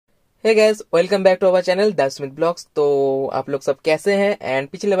Hey guys, welcome back to our channel dassumitvlogs। तो आप लोग सब कैसे हैं? एंड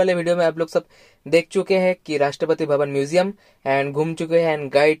पिछले वाले वीडियो में आप लोग सब देख चुके हैं कि राष्ट्रपति भवन म्यूजियम एंड घूम चुके हैं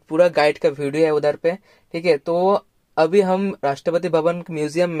एंड पूरा गाइड का वीडियो है उधर पे। ठीक है, तो अभी हम राष्ट्रपति भवन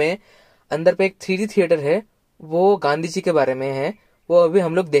म्यूजियम में अंदर पे एक 3D थिएटर है, वो गांधी जी के बारे में है, वो अभी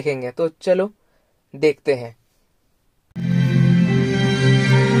हम लोग देखेंगे। तो चलो देखते हैं।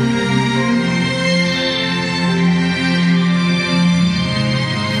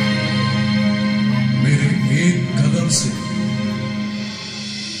 एक कदम से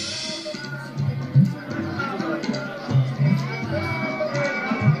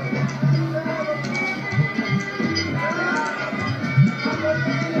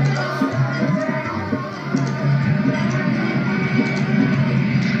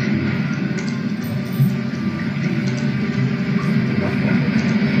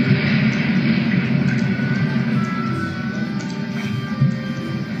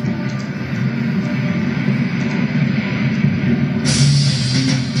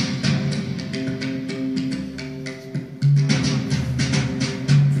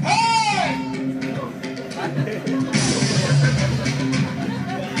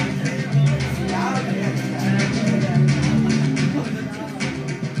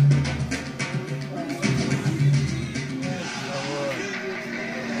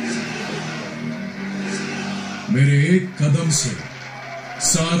मेरे एक कदम से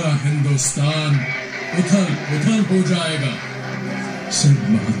सारा हिंदुस्तान उथल पुथल हो जाएगा, said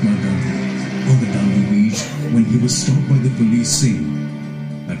Mahatma Gandhi on the Dandi beach when he was stopped by the police saying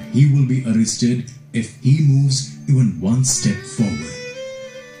that he will be arrested if he moves even one step forward.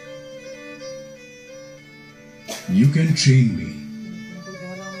 You can chain me,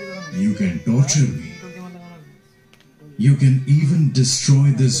 you can torture me, you can even destroy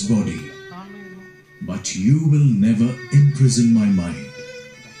this body, but you will never imprison my mind.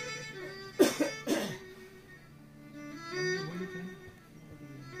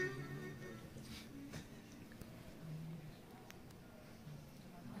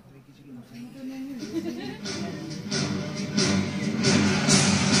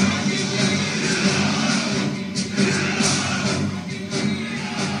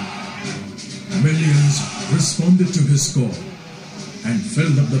 Millions responded to his call and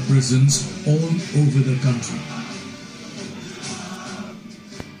filled up the prisons all over the country.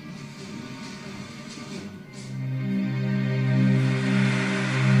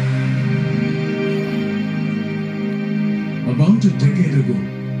 About a decade ago,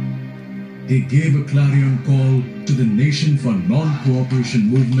 he gave a clarion call to the nation for non-cooperation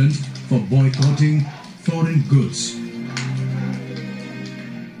movement for boycotting foreign goods,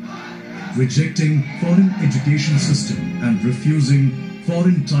 rejecting foreign education system and refusing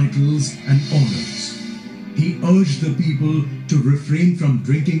foreign titles and honors. He urged the people to refrain from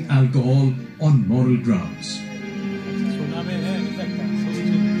drinking alcohol on moral grounds.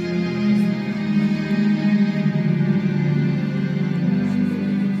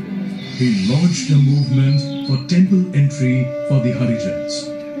 He launched a movement for temple entry for the Harijans.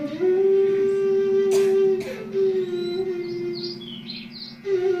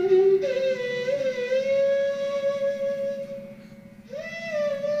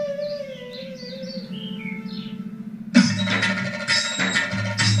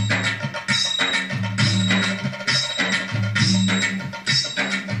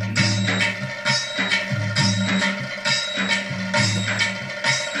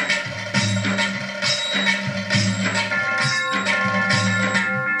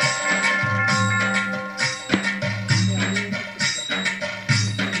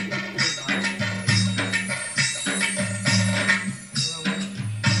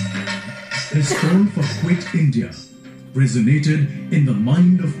 His call for Quit India resonated in the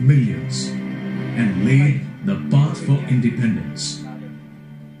mind of millions and laid the path for independence.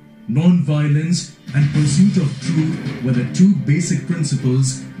 Non-violence and pursuit of truth were the two basic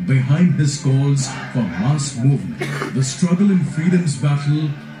principles behind his calls for mass movement. The struggle and freedom's battle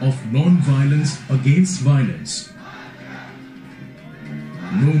of non-violence against violence,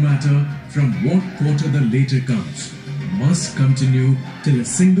 no matter from what quarter the later comes, must continue till a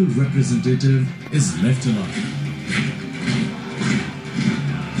single representative is left alive.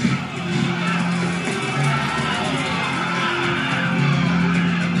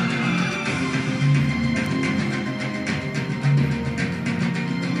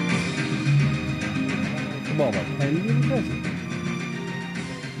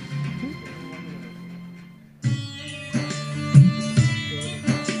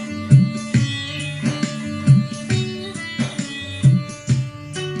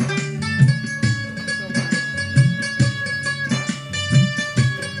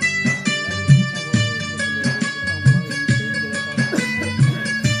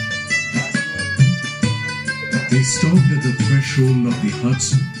 He stopped at the threshold of the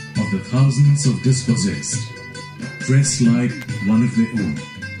huts of the thousands of dispossessed, dressed like one of their own.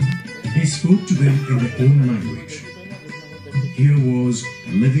 He spoke to them in their own language. Here was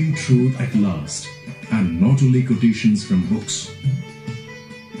living truth at last, and not only quotations from books.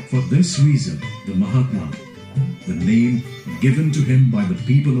 For this reason, the Mahatma, the name given to him by the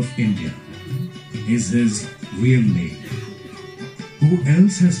people of India, is his real name. Who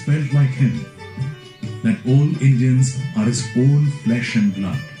else has felt like him, that all Indians are his own flesh and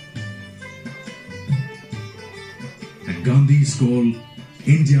blood? At Gandhi's call,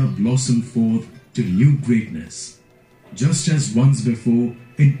 India blossomed forth to new greatness, just as once before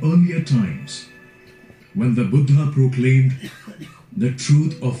in earlier times, when the Buddha proclaimed the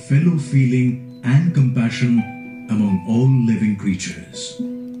truth of fellow feeling and compassion among all living creatures.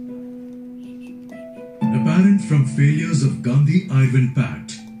 Apparent from failures of Gandhi-Irvin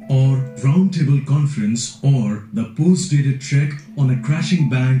Pact or Round Table Conference or the post-dated check on a crashing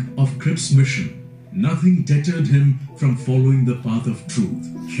bank of Cripps mission, nothing deterred him from following the path of truth.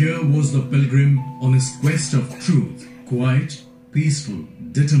 Here was the pilgrim on his quest of truth, quiet, peaceful,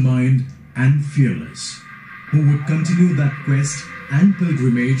 determined and fearless, who would continue that quest and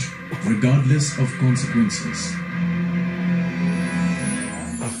pilgrimage regardless of consequences.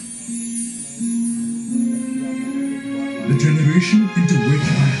 The generation into which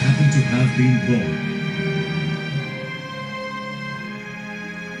I happen to have been born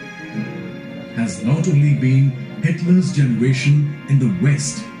has not only been Hitler's generation in the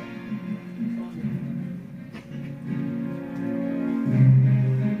West,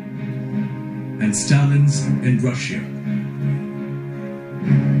 and Stalin's in Russia.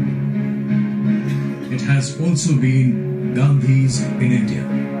 It has also been Gandhi's in India,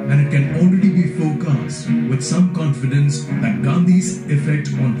 and it can already be forecast with some confidence that Gandhi's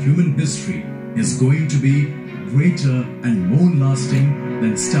effect on human history is going to be greater and more lasting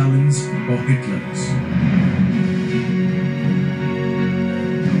than Stalin's or Hitler's.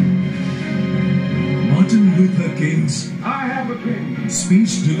 Martin Luther King's "I Have a King"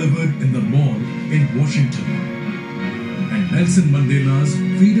 speech delivered in the mall in Washington, and Nelson Mandela's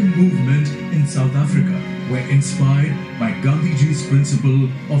freedom movement in South Africa were inspired by Gandhiji's principle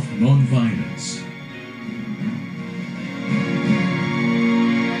of non-violence.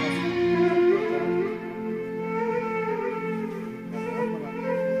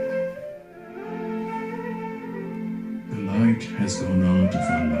 The light has gone out of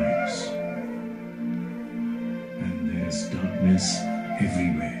our lives, and there's darkness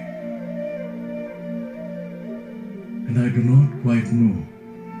everywhere. And I do not quite know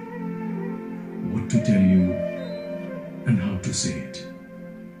what to tell you and how to say it.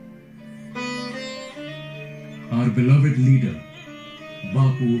 Our beloved leader,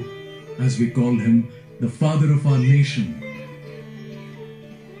 Bapu, as we call him, the father of our nation,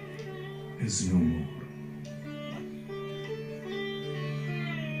 is no more.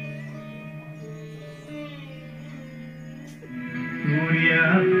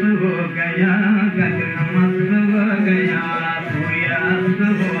 सूर्यास्त हो गया गगन मस्त हो गया सूर्यास्त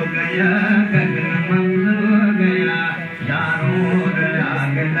हो गया